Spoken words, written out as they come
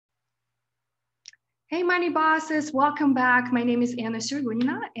Hey, money bosses, welcome back. My name is Anna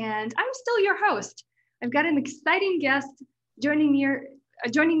Surgunina, and I'm still your host. I've got an exciting guest joining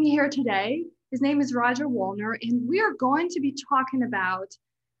me here today. His name is Roger Wohlner, and we are going to be talking about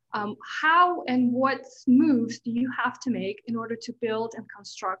how and what moves do you have to make in order to build and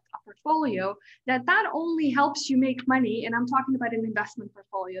construct a portfolio that not only helps you make money, and I'm talking about an investment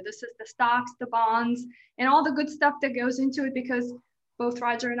portfolio. This is the stocks, the bonds, and all the good stuff that goes into it because both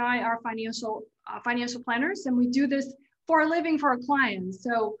Roger and I are financial planners, and we do this for a living for our clients.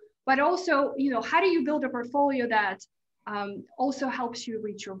 So, but also, how do you build a portfolio that also helps you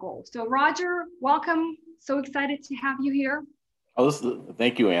reach your goals? So, Roger, welcome. So excited to have you here.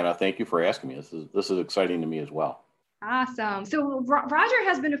 Thank you, Anna. Thank you for asking me. This is exciting to me as well. Awesome. So Roger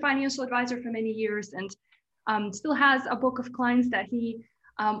has been a financial advisor for many years and still has a book of clients that he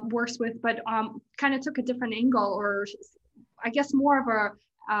works with, but kind of took a different angle, or I guess more of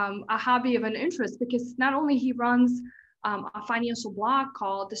a hobby of an interest, because not only he runs a financial blog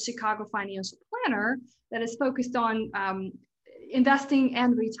called the Chicago Financial Planner that is focused on investing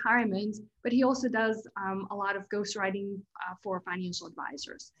and retirement, but he also does a lot of ghostwriting for financial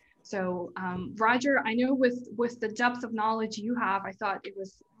advisors. So Roger, I know with the depth of knowledge you have, I thought it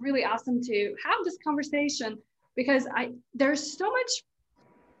was really awesome to have this conversation because there's so much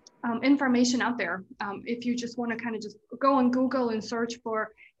information out there. If you just want to kind of just go on Google and search for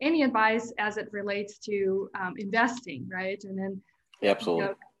any advice as it relates to investing, right? And then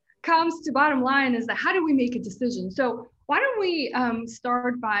absolutely comes to bottom line is that how do we make a decision? So why don't we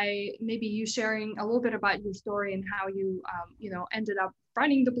start by maybe you sharing a little bit about your story and how you ended up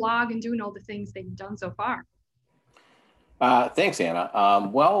running the blog and doing all the things that you've done so far. Thanks, Anna.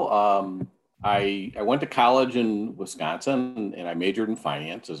 I went to college in Wisconsin and I majored in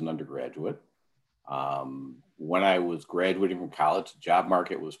finance as an undergraduate. When I was graduating from college, the job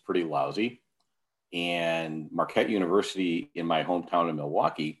market was pretty lousy, and Marquette University in my hometown of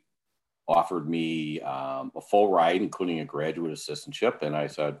Milwaukee offered me a full ride, including a graduate assistantship. And I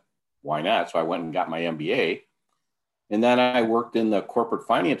said, why not? So I went and got my MBA. And then I worked in the corporate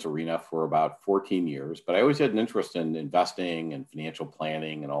finance arena for about 14 years, but I always had an interest in investing and financial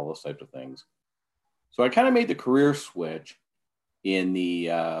planning and all those types of things. So I kind of made the career switch in the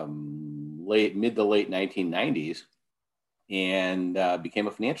mid to late 1990s and became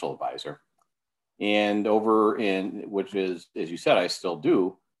a financial advisor. And which is, as you said, I still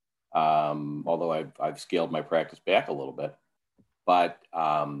do, although I've scaled my practice back a little bit. But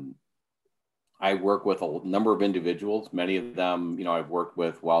I work with a number of individuals. Many of them, I've worked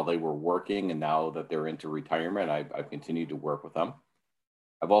with while they were working, and now that they're into retirement, I've continued to work with them.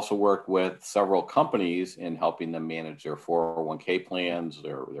 I've also worked with several companies in helping them manage their 401k plans,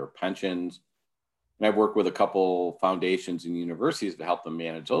 their pensions. And I've worked with a couple foundations and universities to help them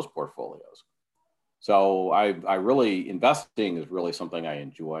manage those portfolios. So investing is really something I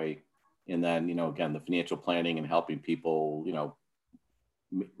enjoy. And then, again, the financial planning and helping people,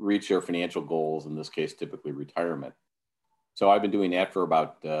 reach their financial goals, in this case, typically retirement. So I've been doing that for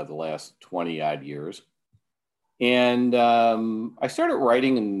about the last 20 odd years. And I started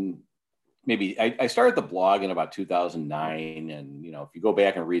writing I started the blog in about 2009. And, if you go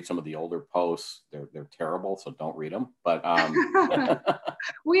back and read some of the older posts, they're terrible. So don't read them. But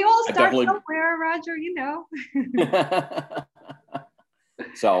we all start somewhere, Roger,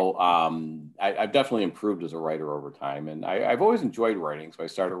 So I've definitely improved as a writer over time. And I've always enjoyed writing. So I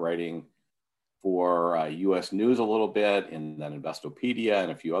started writing for US News a little bit, and then Investopedia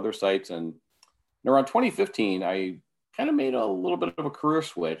and a few other sites. And around 2015, I kind of made a little bit of a career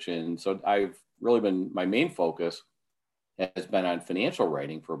switch. And so my main focus has been on financial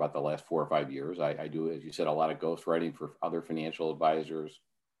writing for about the last 4 or 5 years. I do, as you said, a lot of ghostwriting for other financial advisors.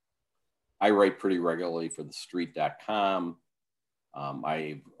 I write pretty regularly for thestreet.com.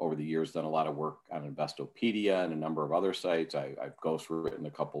 I've, over the years, done a lot of work on Investopedia and a number of other sites. I've ghostwritten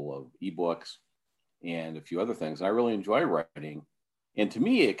a couple of ebooks and a few other things. And I really enjoy writing. And to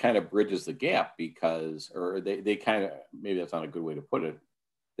me, it kind of bridges the gap because, or they kind of, maybe that's not a good way to put it,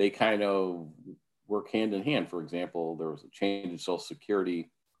 they kind of work hand in hand. For example, there was a change in Social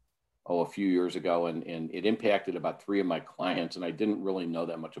Security, a few years ago, and it impacted about 3 of my clients. And I didn't really know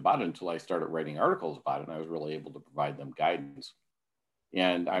that much about it until I started writing articles about it. And I was really able to provide them guidance.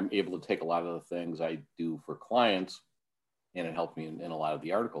 And I'm able to take a lot of the things I do for clients, and it helped me in a lot of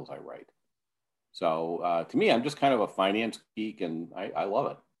the articles I write. So to me, I'm just kind of a finance geek, and I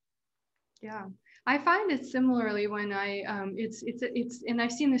love it. Yeah, I find it similarly when it's and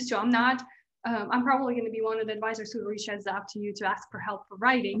I've seen this too. I'm not I'm probably going to be one of the advisors who reaches out to you to ask for help for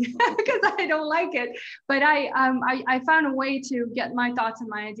writing because I don't like it. But I found a way to get my thoughts and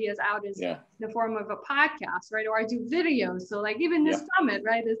my ideas out as in the form of a podcast, right? Or I do videos. So like even this summit,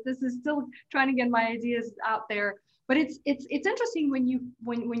 right? This is still trying to get my ideas out there. But it's interesting when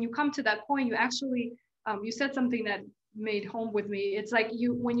you come to that point, you actually you said something that made home with me. It's like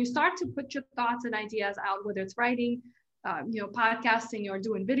when you start to put your thoughts and ideas out, whether it's writing, podcasting or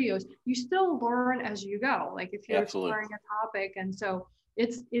doing videos, you still learn as you go. Like if you're exploring a topic, and so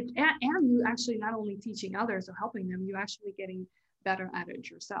and you actually not only teaching others or helping them, you actually getting better at it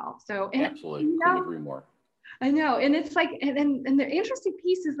yourself. So absolutely, couldn't agree more. I know, and it's like, and the interesting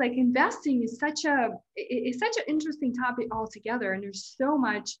piece is like investing is such an interesting topic altogether, and there's so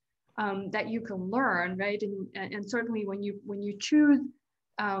much that you can learn, right? And certainly when you choose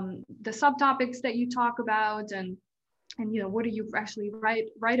the subtopics that you talk about, and what do you actually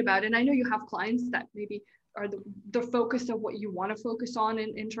write about? And I know you have clients that maybe are the focus of what you want to focus on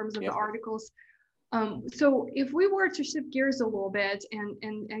in terms of the articles. So if we were to shift gears a little bit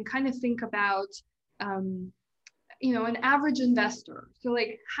and kind of think about an average investor. So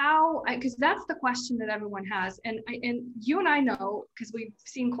like because that's the question that everyone has. And you and I know, because we've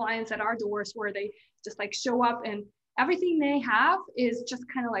seen clients at our doors where they just like show up and everything they have is just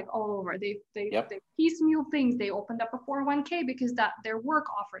kind of like all over. They piecemeal things. They opened up a 401k because that their work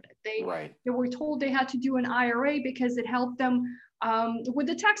offered it. They were told they had to do an IRA because it helped them with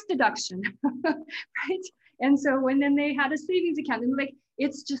the tax deduction, right? And so, and then they had a savings account, and like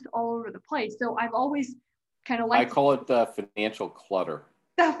it's just all over the place. So I've always kind of like, I call it the financial clutter.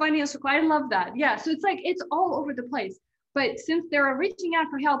 The financial clutter. I love that. Yeah. So it's like, it's all over the place. But since they're reaching out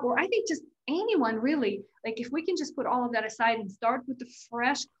for help, or I think just anyone really, like if we can just put all of that aside and start with the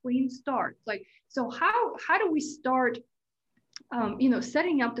fresh, clean start. Like, so how do we start,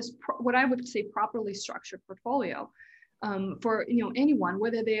 setting up this, what I would say properly structured portfolio for, anyone,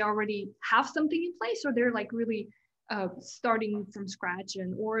 whether they already have something in place or they're like really starting from scratch,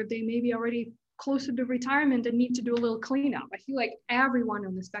 or they may be already closer to retirement and need to do a little cleanup. I feel like everyone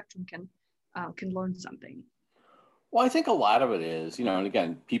on the spectrum can learn something. Well, I think a lot of it is, and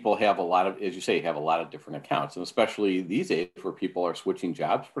again, people have a lot of, as you say, have a lot of different accounts, and especially these days where people are switching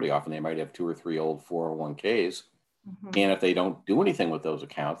jobs pretty often, they might have 2 or 3 old 401ks. Mm-hmm. And if they don't do anything with those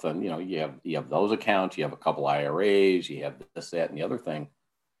accounts, then, you have those accounts, you have a couple IRAs, you have this, that, and the other thing,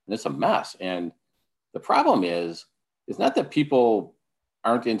 and it's a mess. And the problem is not that people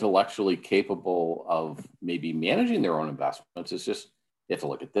aren't intellectually capable of maybe managing their own investments. It's just they have to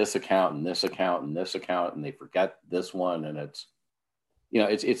look at this account and this account and this account, and they forget this one, and it's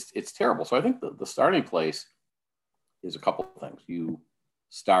terrible. So I think the starting place is a couple of things. You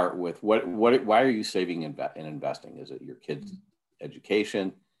start with why are you saving and investing? Is it your kids'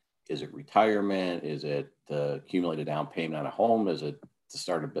 education? Is it retirement? Is it to accumulate a down payment on a home? Is it to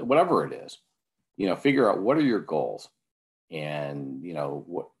start a bit? Whatever it is, figure out what are your goals. And,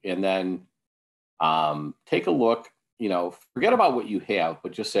 and then take a look, forget about what you have,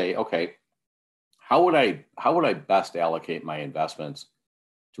 but just say, okay, how would I best allocate my investments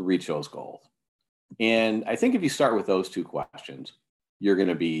to reach those goals? And I think if you start with those 2 questions, you're going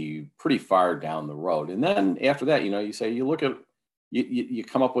to be pretty far down the road. And then after that, you say, you look at, you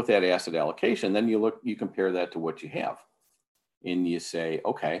come up with that asset allocation, then you compare that to what you have, and you say,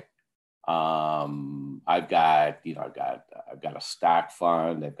 okay, I've got a stock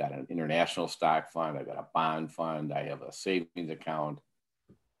fund. I've got an international stock fund. I've got a bond fund. I have a savings account,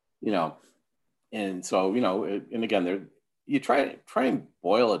 and so, and again, you try and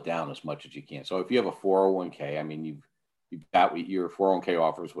boil it down as much as you can. So if you have a 401k, I mean, you've got what your 401k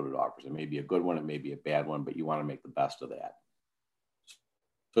offers, what it offers. It may be a good one. It may be a bad one, but you want to make the best of that.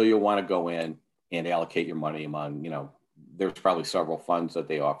 So you'll want to go in and allocate your money among, there's probably several funds that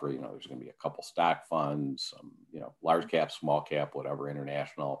they offer. There's going to be a couple stock funds, some, large cap, small cap, whatever,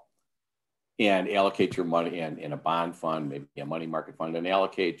 international, and allocate your money in a bond fund, maybe a money market fund, and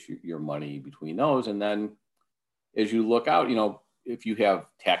allocate your money between those. And then as you look out, if you have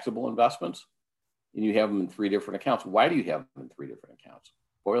taxable investments and you have them in 3 different accounts, why do you have them in 3 different accounts?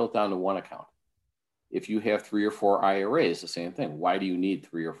 Boil it down to 1 account. If you have 3 or 4 IRAs, the same thing. Why do you need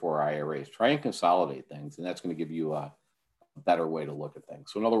 3 or 4 IRAs? Try and consolidate things, and that's going to give you a better way to look at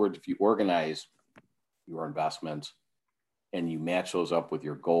things. So in other words, if you organize your investments and you match those up with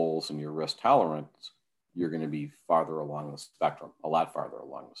your goals and your risk tolerance, you're going to be farther along the spectrum, a lot farther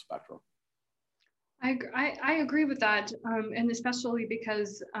along the spectrum. I agree with that. And especially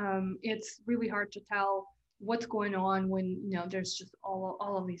because it's really hard to tell what's going on when, there's just all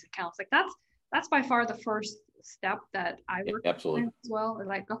of these accounts. Like that's by far the first step that I work Absolutely. on as well.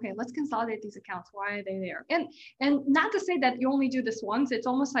 Like, okay, let's consolidate these accounts. Why are they there? And not to say that you only do this once. It's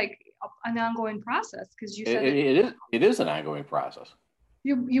almost like an ongoing process, because you said It is an ongoing process.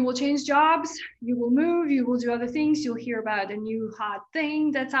 You will change jobs, you will move, you will do other things, you'll hear about a new hot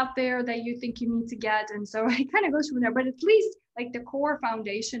thing that's out there that you think you need to get. And so it kind of goes from there. But at least like the core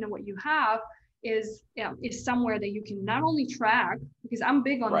foundation of what you have is somewhere that you can not only track, because I'm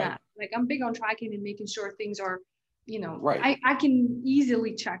big on that. Like I'm big on tracking and making sure things are, I can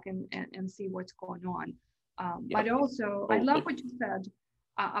easily check and see what's going on. But also, I love what you said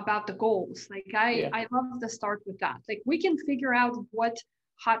about the goals. Like I love to start with that. Like we can figure out what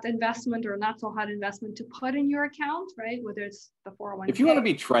hot investment or not so hot investment to put in your account, right? Whether it's the 401k. If you want to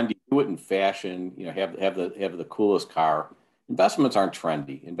be trendy, do it in fashion. Have the coolest car. Investments aren't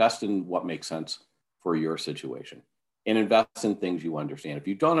trendy. Invest in what makes sense for your situation, and invest in things you understand. If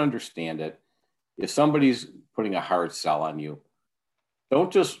you don't understand it, if somebody's putting a hard sell on you,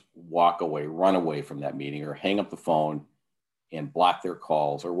 don't just walk away, run away from that meeting, or hang up the phone and block their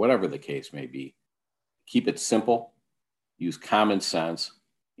calls, or whatever the case may be. Keep it simple, use common sense,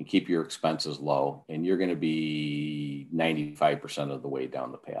 and keep your expenses low, and you're going to be 95% of the way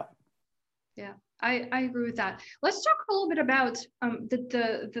down the path. Yeah, I agree with that. Let's talk a little bit about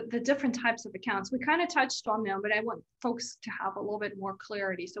the different types of accounts. We kind of touched on them, but I want folks to have a little bit more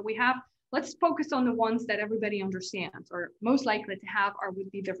clarity. So let's focus on the ones that everybody understands, or most likely to have,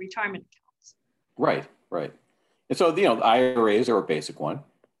 would be the retirement accounts. Right. And so, IRAs are a basic one,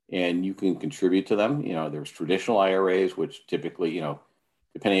 and you can contribute to them. There's traditional IRAs, which typically,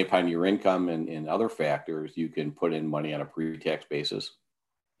 depending upon your income and other factors, you can put in money on a pre-tax basis,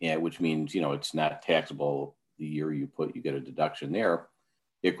 which means, it's not taxable the year you get a deduction there.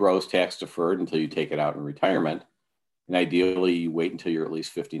 It grows tax deferred until you take it out in retirement. And ideally, you wait until you're at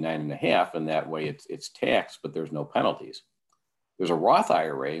least 59 and a half, and that way it's taxed, but there's no penalties. There's a Roth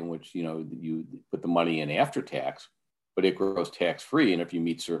IRA in which, you put the money in after tax, but it grows tax-free. And if you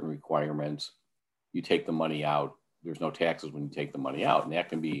meet certain requirements, you take the money out. There's no taxes when you take the money out, and that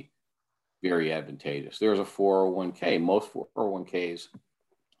can be very advantageous. There's a 401k. Most 401ks,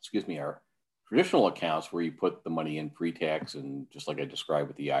 are traditional accounts where you put the money in pre-tax, and just like I described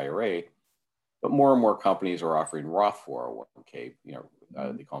with the IRA, but more and more companies are offering Roth 401k.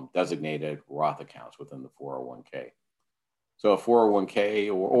 They call them designated Roth accounts within the 401k. So a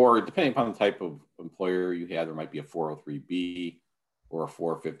 401k, or depending upon the type of employer you have, there might be a 403b or a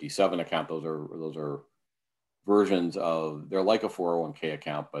 457 account. Those are versions of, they're like a 401k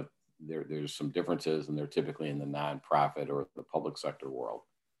account, but there's some differences, and they're typically in the nonprofit or the public sector world.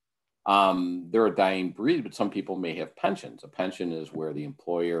 They're a dying breed, but some people may have pensions. A pension is where the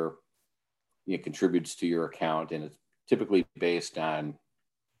employer contributes to your account, and it's typically based on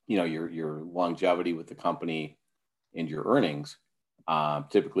your longevity with the company and your earnings.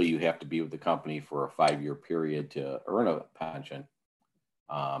 Typically, you have to be with the company for a 5-year period to earn a pension.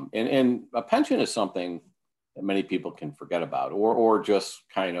 And a pension is something that many people can forget about, or just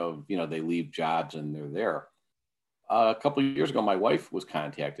kind of, they leave jobs and they're there. A couple of years ago, my wife was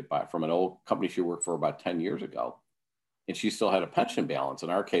contacted from an old company she worked for about 10 years ago, and she still had a pension balance. In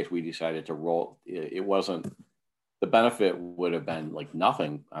our case, we decided to roll. It wasn't, the benefit would have been like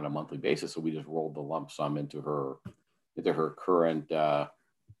nothing on a monthly basis, so we just rolled the lump sum into her current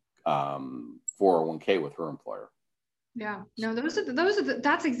 401k with her employer. Yeah, no,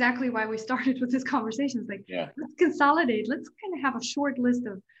 that's exactly why we started with this conversation. It's like, let's consolidate. Let's kind of have a short list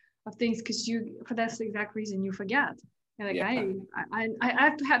of things, because for that exact reason, you forget. And like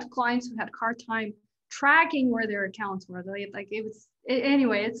I've had clients who had a hard time tracking where their accounts were.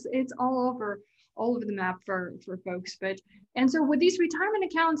 Anyway, it's all over the map for folks. And so with these retirement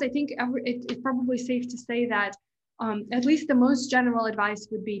accounts, I think it's probably safe to say that at least the most general advice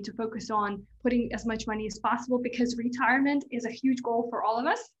would be to focus on putting as much money as possible, because retirement is a huge goal for all of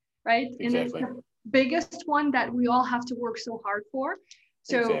us, right? Exactly. And it's the biggest one that we all have to work so hard for.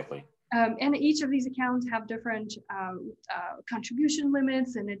 So, exactly. And each of these accounts have different contribution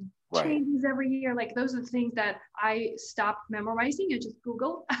limits, and it changes every year. Like those are the things that I stopped memorizing. I just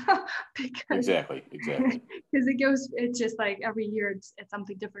Google because exactly. Because it's just like every year it's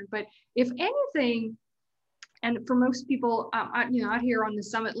something different. But if anything, and for most people, out here on the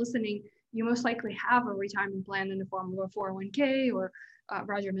summit listening, you most likely have a retirement plan in the form of a 401k, or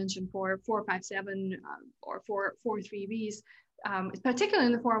Roger mentioned 457 or 403bs. Particularly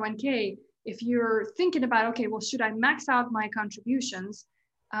in the 401k, if you're thinking about, okay, well, should I max out my contributions?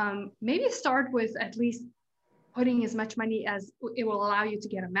 Maybe start with at least putting as much money as it will allow you to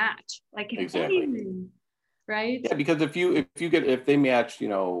get a match. Like anything, right? Yeah, because if they match,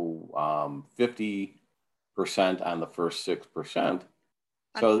 50 on the first 6%.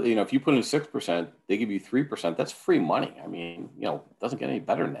 So, if you put in 6%, they give you 3%. That's free money. I mean, it doesn't get any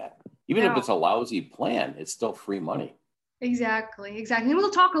better than that. Even if it's a lousy plan, it's still free money. Exactly. And we'll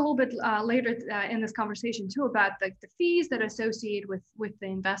talk a little bit later in this conversation too about the fees that associate with the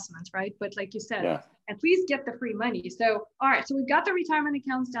investments, right? But like you said, at least get the free money. So, all right. So we've got the retirement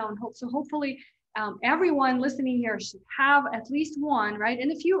accounts down. So hopefully everyone listening here should have at least one, right?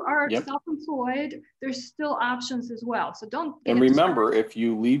 And if you are self-employed, there's still options as well. So don't. And remember, if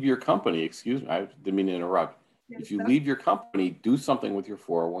you leave your company, excuse me, I didn't mean to interrupt. If you leave your company, do something with your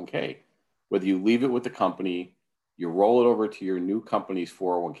 401k. Whether you leave it with the company, you roll it over to your new company's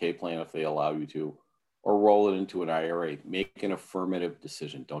 401k plan if they allow you to, or roll it into an IRA. Make an affirmative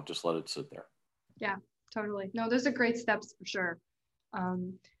decision. Don't just let it sit there. Yeah, totally. No, those are great steps for sure.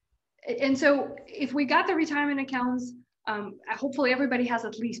 And so if we got the retirement accounts, hopefully everybody has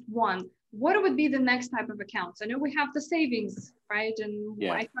at least one. What would be the next type of accounts? I know we have the savings, right? And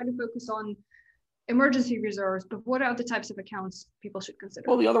I try to focus on emergency reserves, but what are the types of accounts people should consider?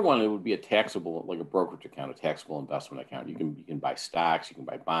 Well, the other one, it would be a taxable, like a brokerage account, a taxable investment account. You can buy stocks, you can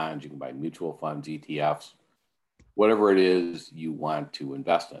buy bonds, you can buy mutual funds, ETFs, whatever it is you want to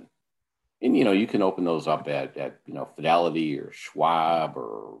invest in. And, you can open those up at Fidelity or Schwab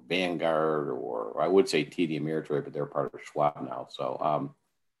or Vanguard, or I would say TD Ameritrade, but they're part of Schwab now. So,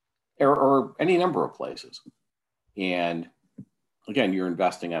 or any number of places. And again, you're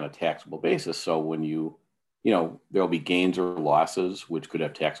investing on a taxable basis. So when there'll be gains or losses, which could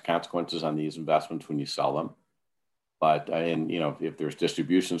have tax consequences on these investments when you sell them. But, if there's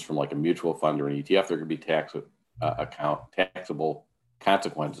distributions from like a mutual fund or an ETF, there could be taxable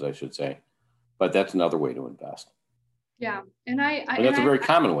consequences, I should say. But that's another way to invest. Yeah. And that's a very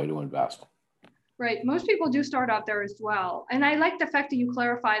common way to invest. Right. Most people do start out there as well. And I like the fact that you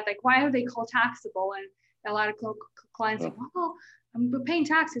clarified, like, why are they called taxable? And a lot of clients say, well, I'm paying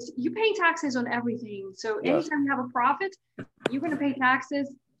taxes. You're paying taxes on everything. So anytime you have a profit, you're going to pay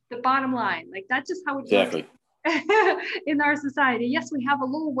taxes. The bottom line, like that's just how it works in our society. Yes, we have a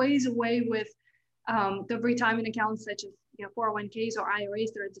little ways away with the retirement accounts, such as 401ks or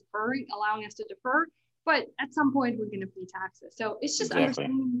IRAs that are deferring, allowing us to defer. But at some point, we're going to pay taxes. So it's just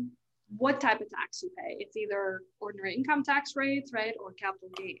understanding what type of tax you pay. It's either ordinary income tax rates, right, or capital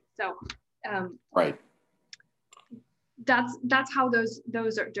gains. So right. That's how those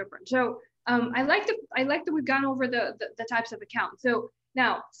are different. So I like that we've gone over the types of accounts. So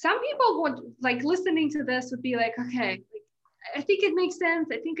now some people would like listening to this would be like, okay, I think it makes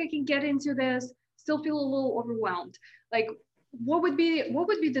sense. I think I can get into this. Still feel a little overwhelmed. Like, what would be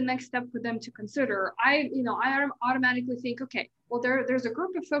the next step for them to consider? I automatically think, okay, well, there's a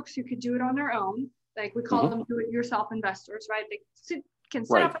group of folks who could do it on their own. Like we call them do-it-yourself investors, right? They can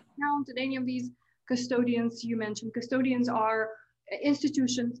set up an account at any of these custodians you mentioned. Custodians are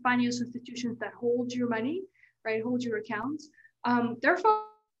institutions, financial institutions that hold your money, right? Hold your accounts. Therefore,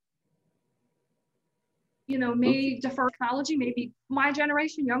 may defer technology, maybe my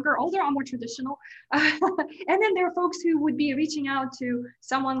generation, younger, older, are more traditional. And then there are folks who would be reaching out to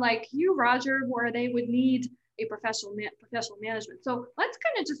someone like you, Roger, where they would need a professional management. So let's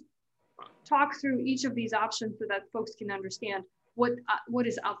kind of just talk through each of these options so that folks can understand what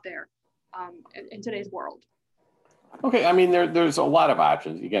is out there in today's world. Okay, I mean, there's a lot of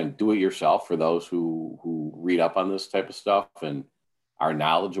options. Again, do it yourself for those who read up on this type of stuff and are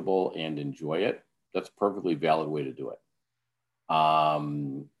knowledgeable and enjoy it. That's a perfectly valid way to do it.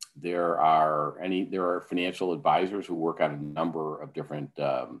 There are financial advisors who work on a number of different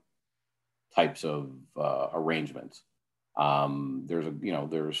types of arrangements. And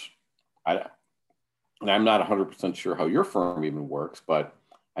I'm not 100% sure how your firm even works, but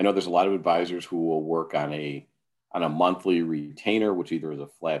I know there's a lot of advisors who will work on a monthly retainer, which either is a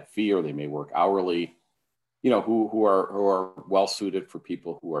flat fee or they may work hourly. Who are well suited for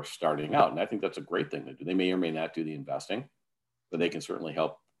people who are starting out. And I think that's a great thing to do. They may or may not do the investing, but they can certainly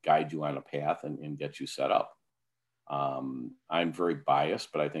help guide you on a path and get you set up. I'm very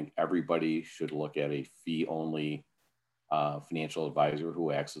biased, but I think everybody should look at a fee-only financial advisor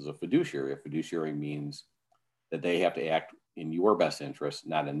who acts as a fiduciary. A fiduciary means that they have to act in your best interest,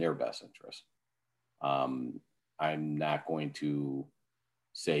 not in their best interest. I'm not going to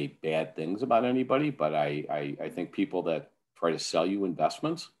say bad things about anybody, but I think people that try to sell you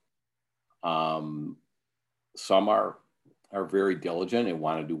investments, some are very diligent and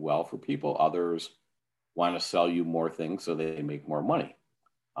want to do well for people. Others want to sell you more things so they make more money.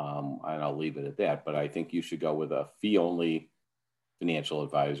 And I'll leave it at that. But I think you should go with a fee-only financial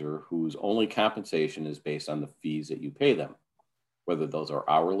advisor whose only compensation is based on the fees that you pay them. whether those are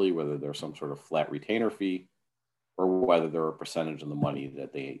hourly, whether they're some sort of flat retainer fee, or whether they're a percentage of the money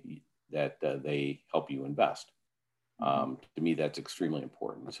that they help you invest. To me, that's extremely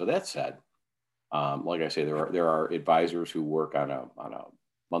important. So that said, like I say, there are advisors who work on a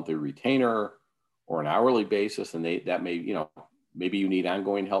monthly retainer or an hourly basis, and that may, maybe you need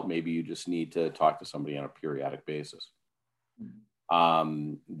ongoing help. Maybe you just need to talk to somebody on a periodic basis.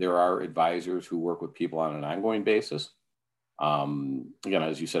 There are advisors who work with people on an ongoing basis. Again,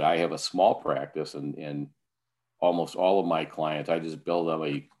 as you said, I have a small practice, and almost all of my clients, I just bill them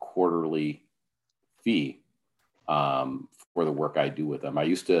a quarterly fee for the work I do with them. I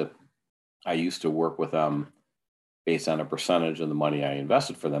used to work with them based on a percentage of the money I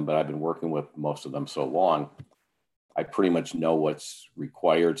invested for them, but I've been working with most of them so long, I pretty much know what's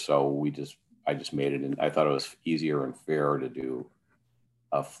required. So I just made it, and I thought it was easier and fairer to do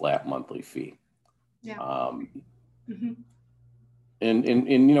a flat monthly fee. Yeah.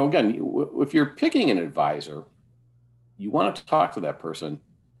 And again, if you're picking an advisor, you want to talk to that person,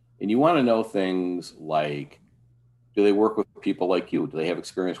 and you want to know things like, do they work with people like you? Do they have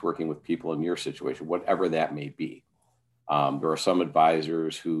experience working with people in your situation, whatever that may be? There are some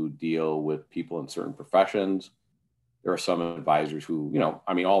advisors who deal with people in certain professions. There are some advisors who,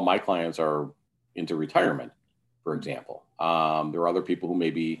 all my clients are into retirement, for example. There are other people who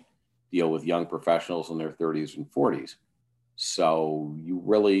maybe deal with young professionals in their 30s and 40s. So you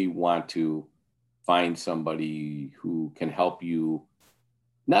really want to find somebody who can help you,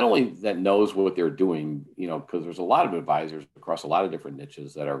 not only that knows what they're doing, because there's a lot of advisors across a lot of different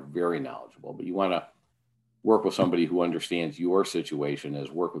niches that are very knowledgeable, but you want to work with somebody who understands your situation, has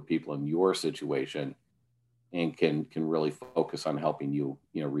worked with people in your situation, and can really focus on helping you,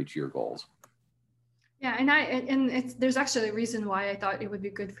 reach your goals. Yeah, and there's actually a reason why I thought it would be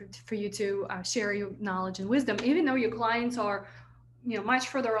good for you to share your knowledge and wisdom, even though your clients are, much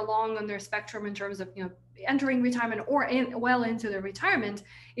further along on their spectrum in terms of, entering retirement or well into their retirement.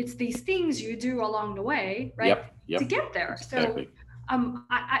 It's these things you do along the way, right? Yep. To get there. Exactly. So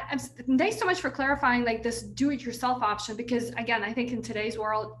thanks so much for clarifying like this do-it-yourself option, because again, I think in today's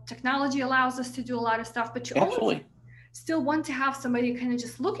world, technology allows us to do a lot of stuff, but you always still want to have somebody kind of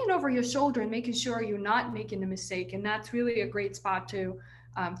just looking over your shoulder and making sure you're not making a mistake. And that's really a great spot to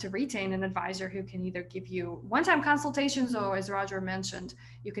retain an advisor who can either give you one-time consultations, or as Roger mentioned,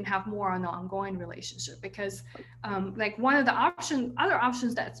 you can have more on an ongoing relationship. Because like one of the other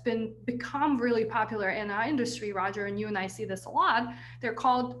options that's become really popular in our industry, Roger, and you and I see this a lot, they're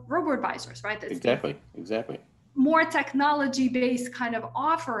called robo-advisors, right? That's Exactly. More technology-based kind of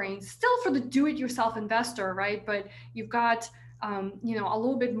offerings, still for the do-it-yourself investor, right? But you've got a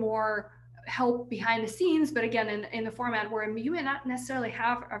little bit more help behind the scenes, but again, in the format where you may not necessarily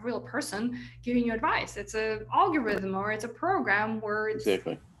have a real person giving you advice. It's an algorithm or it's a program where it's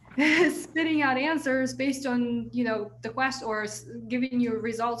spitting out answers based on the quest, or giving you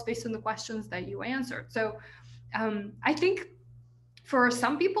results based on the questions that you answered. So I think for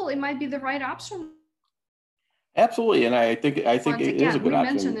some people it might be the right option. Absolutely, and I think it is a good option.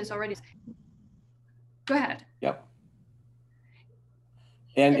 We mentioned this already. Go ahead. Yep.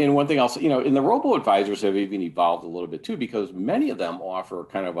 And one thing else, and the robo-advisors have even evolved a little bit too, because many of them offer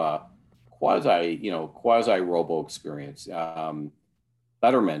kind of a quasi robo experience.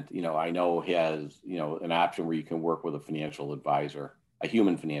 Betterment, I know has, an option where you can work with a financial advisor, a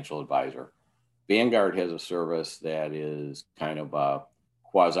human financial advisor. Vanguard has a service that is kind of a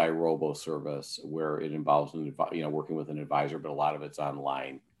quasi robo service where it involves, working with an advisor, but a lot of it's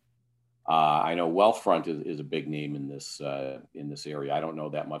online. I know Wealthfront is a big name in this area. I don't know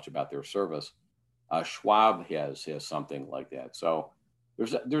that much about their service. Schwab has something like that. So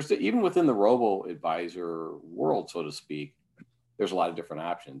there's even within the robo advisor world, so to speak, there's a lot of different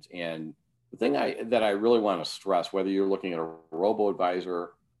options. And the thing that I really want to stress, whether you're looking at a robo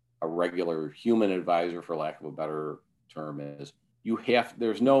advisor, a regular human advisor, for lack of a better term, is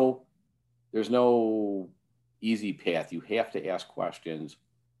there's no easy path. You have to ask questions.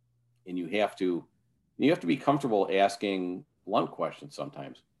 And you have to be comfortable asking blunt questions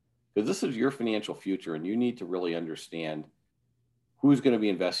sometimes, because this is your financial future, and you need to really understand who's going to be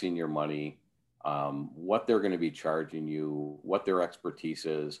investing in your money, what they're going to be charging you, what their expertise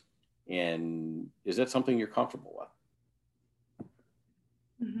is, and is that something you're comfortable with?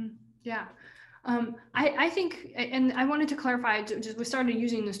 Mm-hmm. Yeah. I think, and I wanted to clarify, we started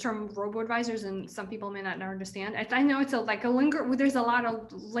using this term robo-advisors, and some people may not understand. I know it's like a lingo, there's a lot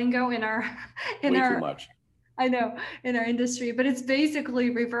of lingo in our, Way too much. I know, in our industry, but it's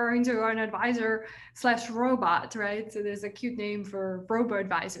basically referring to an advisor slash robot, right? So there's a cute name for robo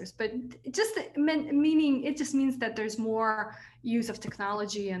advisors, but meaning it just means that there's more use of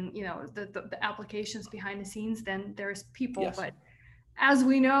technology and, you know, the applications behind the scenes than there's people. Yes, But as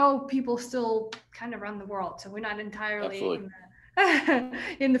we know, people still kind of run the world. So we're not entirely absolutely.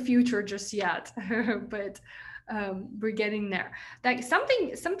 in the future just yet, but we're getting there. Like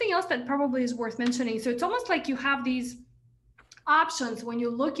something else that probably is worth mentioning. So it's almost like you have these options when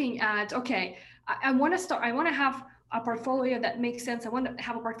you're looking at, okay, I want to start, I want to have a portfolio that makes sense. I want to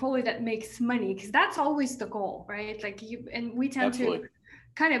have a portfolio that makes money, because that's always the goal, right? Like you, and we tend to Absolutely.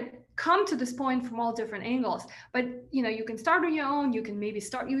 kind of come to this point from all different angles. But you know, you can start on your own. You can maybe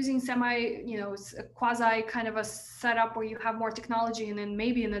start using semi, you know, quasi kind of a setup where you have more technology and then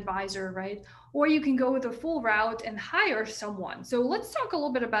maybe an advisor, right? Or you can go with a full route and hire someone. So let's talk a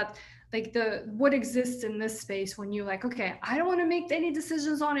little bit about like the what exists in this space when you like, okay, I don't want to make any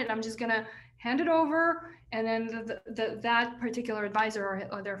decisions on it. I'm just gonna hand it over, and then that particular advisor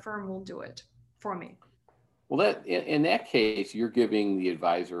or their firm will do it for me. Well, that in that case, you're giving the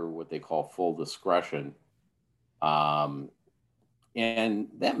advisor what they call full discretion. Um, and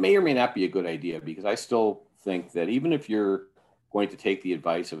that may or may not be a good idea, because I still think that even if you're going to take the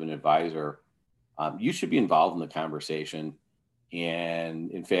advice of an advisor, you should be involved in the conversation. And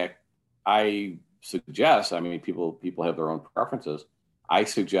in fact, I suggest, I mean, people have their own preferences. I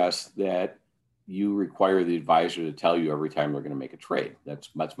suggest that you require the advisor to tell you every time they're going to make a trade. That's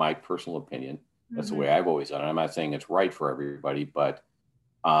my personal opinion. That's the way I've always done it. I'm not saying it's right for everybody, but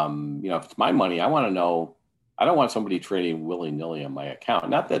you know, if it's my money, I want to know. I don't want somebody trading willy-nilly on my account.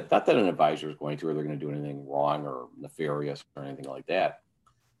 Not that an advisor is going to, or they're going to do anything wrong or nefarious or anything like that.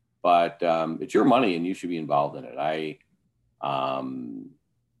 But it's your money, and you should be involved in it.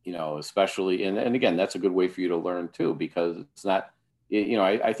 You know, especially, and again, that's a good way for you to learn too, because it's not, you know,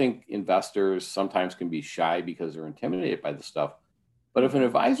 I think investors sometimes can be shy because they're intimidated by the stuff. But if an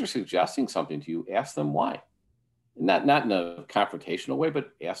advisor is suggesting something to you, ask them why. Not in a confrontational way,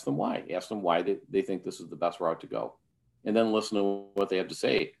 but ask them why. Ask them why they think this is the best route to go. And then listen to what they have to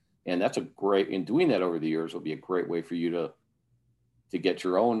say. And that's a great, in doing that over the years, will be a great way for you to get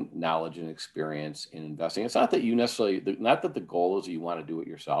your own knowledge and experience in investing. It's not that you necessarily, not that the goal is that you want to do it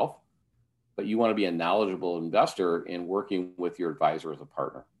yourself, but you want to be a knowledgeable investor in working with your advisor as a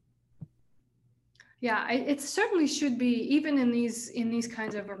partner. Yeah, it certainly should be, even in these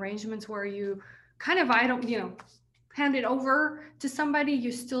kinds of arrangements where you kind of, I don't, you know, hand it over to somebody,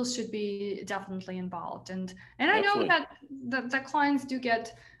 you still should be definitely involved. And I know Absolutely. that the clients do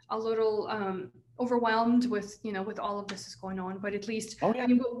get a little overwhelmed with, you know, with all of this is going on, but at least, Oh I yeah.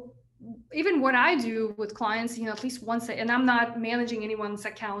 mean, even what I do with clients, you know, at least once, and I'm not managing anyone's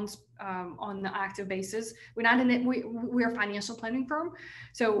accounts on an active basis. We're not in it. We're a financial planning firm,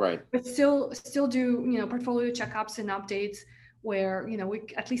 so Right. but still do, you know, portfolio checkups and updates where, you know, we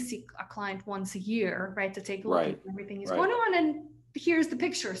at least see a client once a year, right, to take a look at Right. everything is Right. going on, and here's the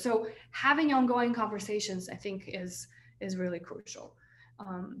picture. So having ongoing conversations, I think, is really crucial.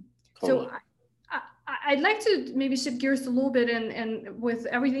 So Totally. I'd like to maybe shift gears a little bit, and with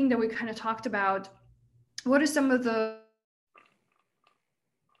everything that we kind of talked about, what are some of the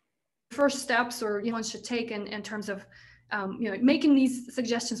first steps or one should take in terms of you know, making these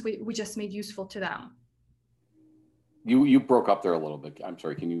suggestions we just made useful to them? You broke up there a little bit. I'm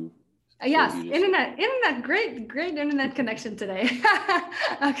sorry. Can you say what Yes, you just said? internet, great internet connection today.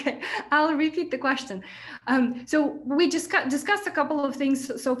 Okay, I'll repeat the question. So we just discussed a couple of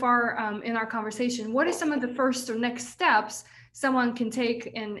things so far in our conversation. What are some of the first or next steps someone can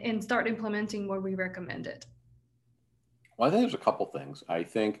take and start implementing what we recommended? Well, I think there's a couple things. I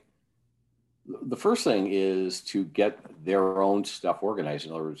think the first thing is to get their own stuff organized.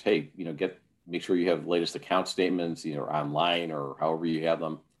 In other words, hey, you know, make sure you have the latest account statements, you know, online or however you have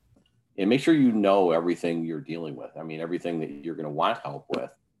them, and make sure you know everything you're dealing with. I mean, everything that you're going to want help with,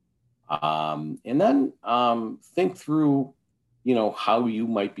 and then think through, you know, how you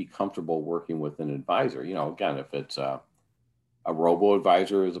might be comfortable working with an advisor. You know, again, if it's a robo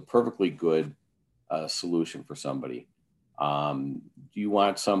advisor is a perfectly good solution for somebody. Do you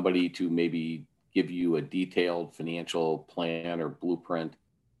want somebody to maybe give you a detailed financial plan or blueprint?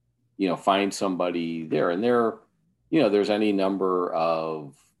 You know, find somebody there, and there, you know, there's any number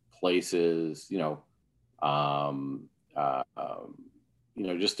of places, you know,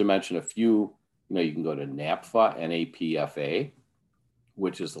 just to mention a few, you know, you can go to NAPFA, NAPFA,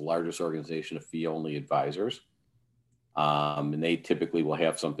 which is the largest organization of fee-only advisors. And they typically will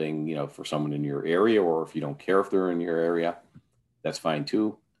have something, you know, for someone in your area, or if you don't care if they're in your area, that's fine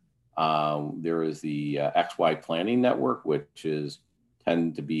too. There is the XY Planning Network, which is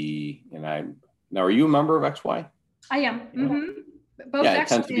tend to be, now, are you a member of XY? I am. Mm-hmm. Both Yeah, it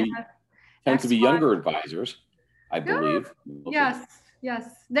actually tends to be XY. younger advisors, I Yeah. believe. Yes,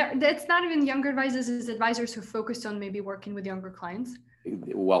 yes. It's not even younger advisors, it's advisors who focus on maybe working with younger clients.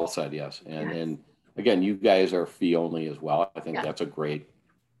 Well said, yes. Yes. And again, you guys are fee only as well. I think Yeah. that's a great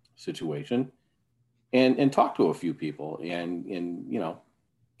situation. And talk to a few people and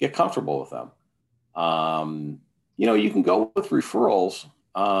get comfortable with them. You can go with referrals,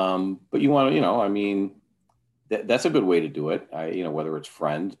 but you want to, that's a good way to do it. Whether it's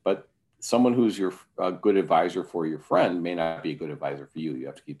friends, but someone who's a good advisor for your friend may not be a good advisor for you. You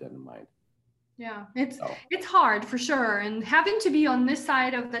have to keep that in mind. Yeah, it's hard for sure. And having to be on this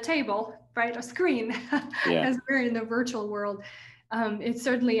side of the table, right, a screen, Yeah. as we're in the virtual world, it's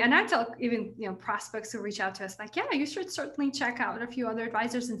certainly, and I tell even, prospects who reach out to us, like, yeah, you should certainly check out a few other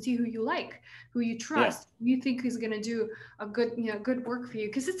advisors and see who you like, who you trust, who you think is going to do a good work for you.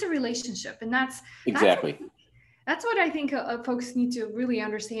 Because it's a relationship. And Exactly. That's what I think folks need to really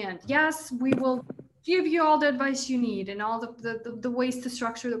understand. Yes, we will give you all the advice you need and all the ways to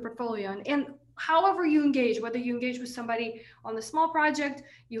structure the portfolio. And however you engage, whether you engage with somebody on the small project,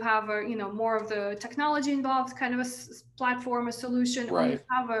 you have more of the technology involved, kind of a platform, a solution, right, or you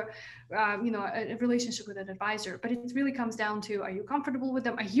have a relationship with an advisor. But it really comes down to, are you comfortable with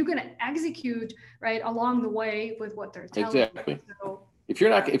them? Are you going to execute right along the way with what they're telling you? Exactly. So, if you're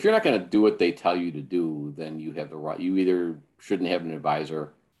not going to do what they tell you to do, then you have you either shouldn't have an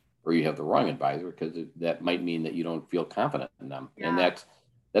advisor or you have the wrong advisor, because that might mean that you don't feel confident in them. Yeah. And that's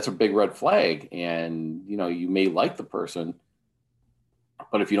a big red flag. And, you may like the person,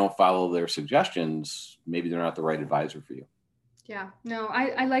 but if you don't follow their suggestions, maybe they're not the right advisor for you. Yeah, no,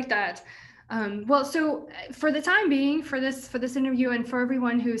 I like that. Well, so for the time being, for this interview, and for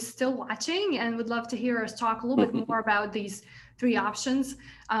everyone who's still watching and would love to hear us talk a little bit more about these 3 options,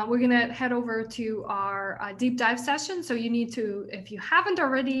 we're going to head over to our deep dive session. So you need to, if you haven't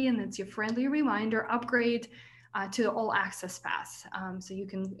already, and it's your friendly reminder, upgrade to the all access pass, so you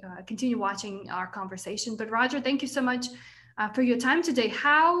can continue watching our conversation. But Roger, thank you so much for your time today.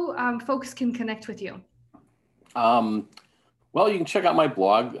 How folks can connect with you? Well, you can check out my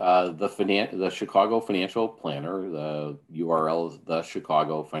blog, the Chicago Financial Planner. The URL is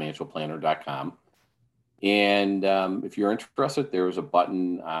thechicagofinancialplanner.com. And if you're interested, there's a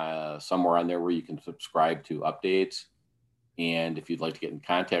button somewhere on there where you can subscribe to updates. And if you'd like to get in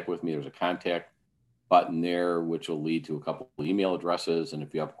contact with me, there's a contact button there, which will lead to a couple of email addresses. And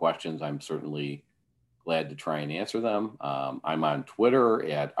if you have questions, I'm certainly glad to try and answer them. I'm on Twitter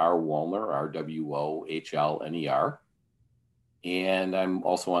at rwohlner, RWOHLNER. And I'm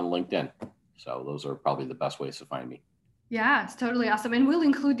also on LinkedIn. So those are probably the best ways to find me. Yeah, it's totally awesome. And we'll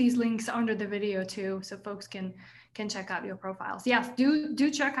include these links under the video too, so folks can check out your profiles. Yes,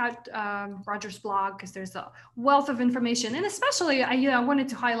 do check out Roger's blog, because there's a wealth of information. And especially, I wanted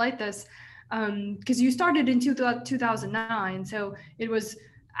to highlight this because you started in 2009. So it was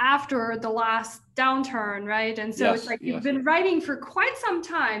after the last downturn, right? And so it's like you've been writing for quite some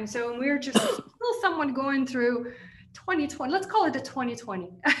time. So we're just still somewhat going through 2020, let's call it the 2020.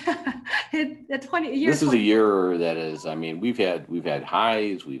 This is a year that is, we've had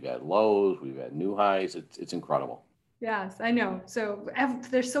highs, we've had lows, we've had new highs. It's incredible. Yes, I know. So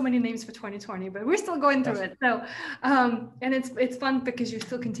there's so many names for 2020, but we're still going through it. So, and it's fun because you're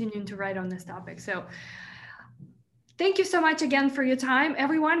still continuing to write on this topic. So thank you so much again for your time,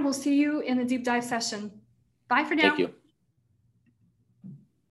 everyone. We'll see you in a deep dive session. Bye for now. Thank you.